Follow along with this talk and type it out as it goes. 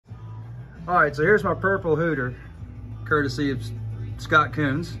All right, so here's my purple hooter, courtesy of Scott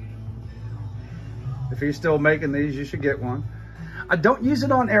Coons. If he's still making these, you should get one. I don't use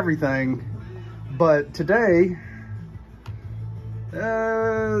it on everything, but today,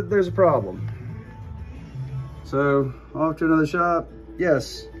 there's a problem. So, off to another shop.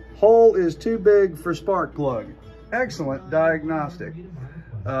 Yes, hole is too big for spark plug. Excellent diagnostic.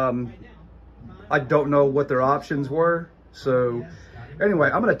 I don't know what their options were, so anyway,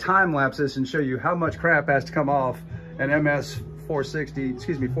 I'm gonna time lapse this and show you how much crap has to come off an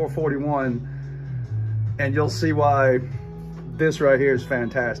MS441, and you'll see why this right here is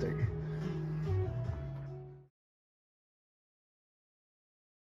fantastic.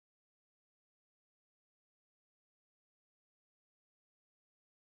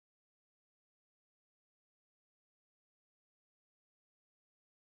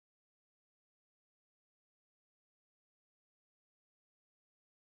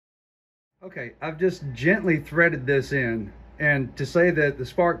 Okay, I've just gently threaded this in, and to say that the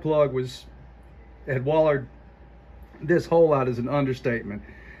spark plug had wallered this hole out is an understatement.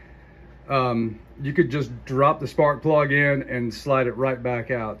 You could just drop the spark plug in and slide it right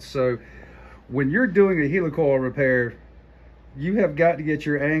back out. So when you're doing a helicoil repair, you have got to get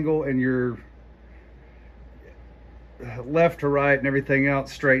your angle and your left to right and everything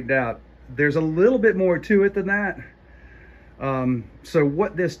else straightened out. There's a little bit more to it than that. So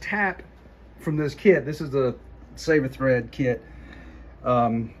what this tap from this kit, this is the Save a Thread kit.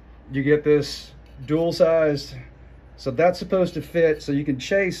 You get this dual sized, so that's supposed to fit, so you can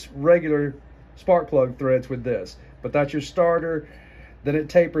chase regular spark plug threads with this, but that's your starter. Then it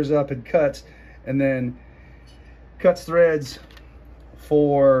tapers up and cuts, and then cuts threads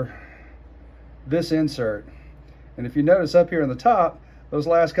for this insert. And if you notice up here on the top, those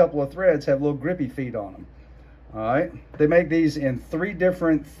last couple of threads have little grippy feet on them. All right, they make these in 3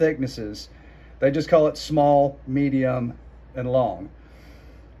 different thicknesses. They just call it small, medium, and long,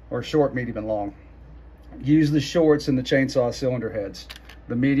 or short, medium, and long. Use the shorts in the chainsaw cylinder heads.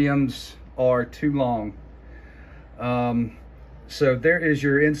 The mediums are too long. So there is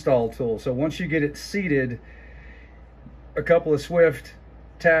your install tool. So once you get it seated, a couple of swift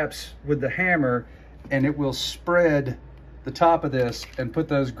taps with the hammer, and it will spread the top of this and put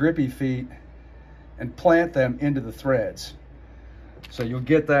those grippy feet and plant them into the threads. So you'll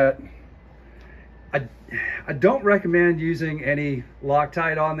get that. I don't recommend using any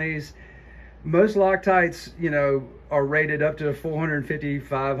Loctite on these. Most Loctites, you know, are rated up to 450,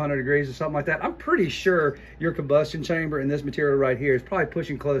 500 degrees or something like that. I'm pretty sure your combustion chamber in this material right here is probably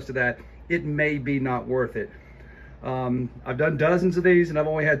pushing close to that. It may be not worth it. I've done dozens of these and I've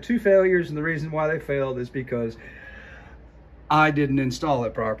only had 2 failures, and the reason why they failed is because I didn't install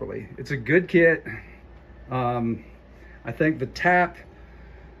it properly. It's a good kit. I think the tap,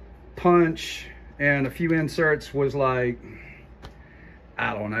 punch, and a few inserts was like,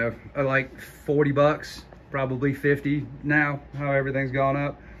 I don't know, like 40 bucks, probably 50 now, how everything's gone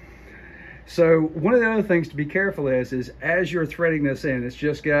up. So one of the other things to be careful is as you're threading this in, it's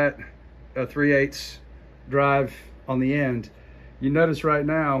just got a 3/8 drive on the end. You notice right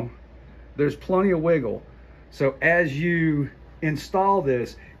now, there's plenty of wiggle. So as you install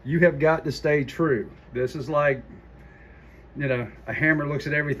this, you have got to stay true. This is like, you know, a hammer looks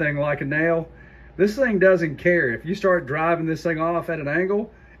at everything like a nail. This thing doesn't care. If you start driving this thing off at an angle,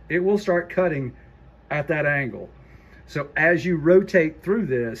 it will start cutting at that angle. So as you rotate through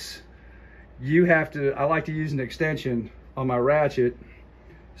this, you have to, I like to use an extension on my ratchet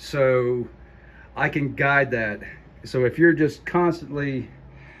so I can guide that. So if you're just constantly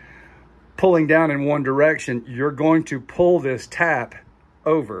pulling down in one direction, you're going to pull this tap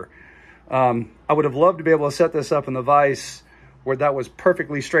over. I would have loved to be able to set this up in the vise where that was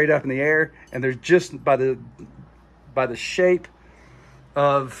perfectly straight up in the air, and there's just by the shape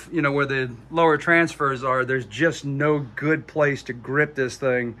of, you know, where the lower transfers are, there's just no good place to grip this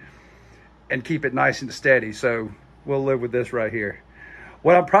thing and keep it nice and steady. So we'll live with this right here.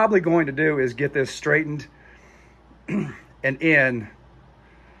 What I'm probably going to do is get this straightened and in,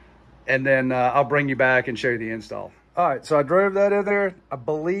 and then I'll bring you back and show you the install. All right, so I drove that in there. I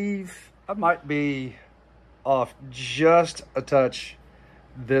believe I might be off just a touch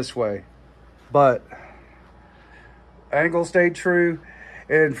this way, but angle stayed true.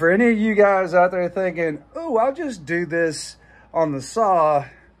 And for any of you guys out there thinking, oh, I'll just do this on the saw,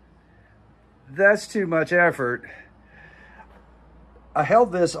 that's too much effort. I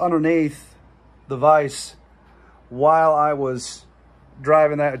held this underneath the vise while I was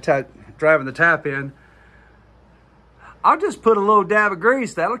driving the tap in. I'll just put a little dab of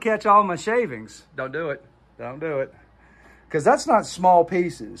grease. That'll catch all my shavings. Don't do it. Don't do it. because that's not small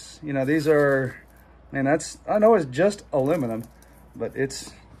pieces. You know, these are, and that's, I know it's just aluminum, but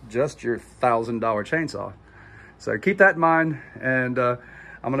it's just your $1,000 chainsaw. So keep that in mind, and I'm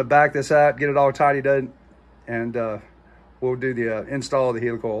gonna back this out, get it all tidied up, and we'll do the install of the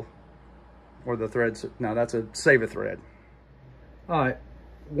helicoil, or the threads. No, that's a save a thread. All right,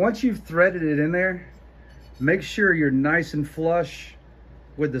 once you've threaded it in there, make sure you're nice and flush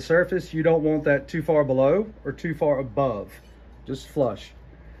with the surface. You don't want that too far below or too far above, just flush.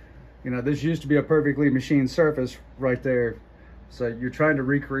 You know, this used to be a perfectly machined surface right there. So you're trying to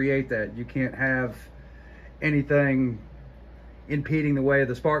recreate that. You can't have anything impeding the way of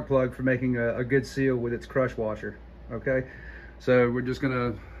the spark plug for making a good seal with its crush washer, okay? So we're just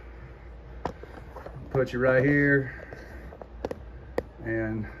gonna put you right here,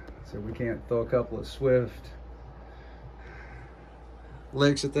 and so we can't throw a couple of swift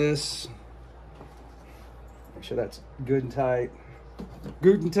licks at this. Make sure that's good and tight.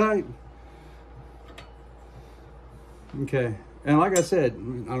 Good and tight. Okay, and like I said, I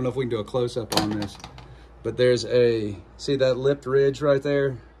don't know if we can do a close-up on this, but there's a, see that lipped ridge right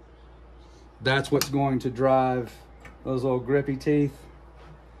there? That's what's going to drive those little grippy teeth.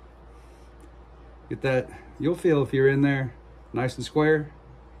 Get that, you'll feel if you're in there, nice and square.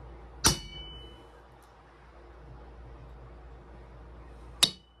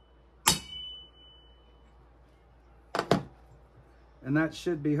 And that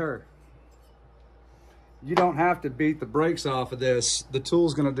should be her. You don't have to beat the brakes off of this. The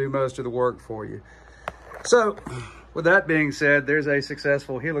tool's gonna do most of the work for you. So, with that being said, there's a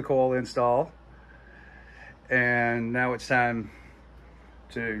successful helicoil install. And now it's time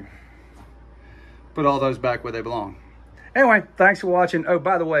to put all those back where they belong. Anyway, thanks for watching. Oh,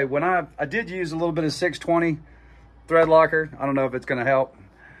 by the way, when I did use a little bit of 620 thread locker. I don't know if it's gonna help,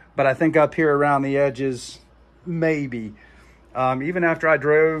 but I think up here around the edges, maybe. Even after I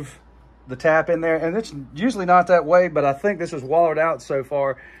drove the tap in there, and it's usually not that way, but I think this was wallowed out so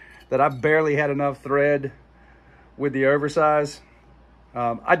far that I barely had enough thread with the oversize.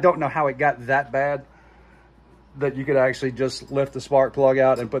 I don't know how it got that bad that you could actually just lift the spark plug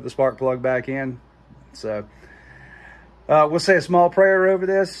out and put the spark plug back in. So we'll say a small prayer over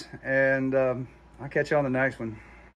this, and I'll catch you on the next one.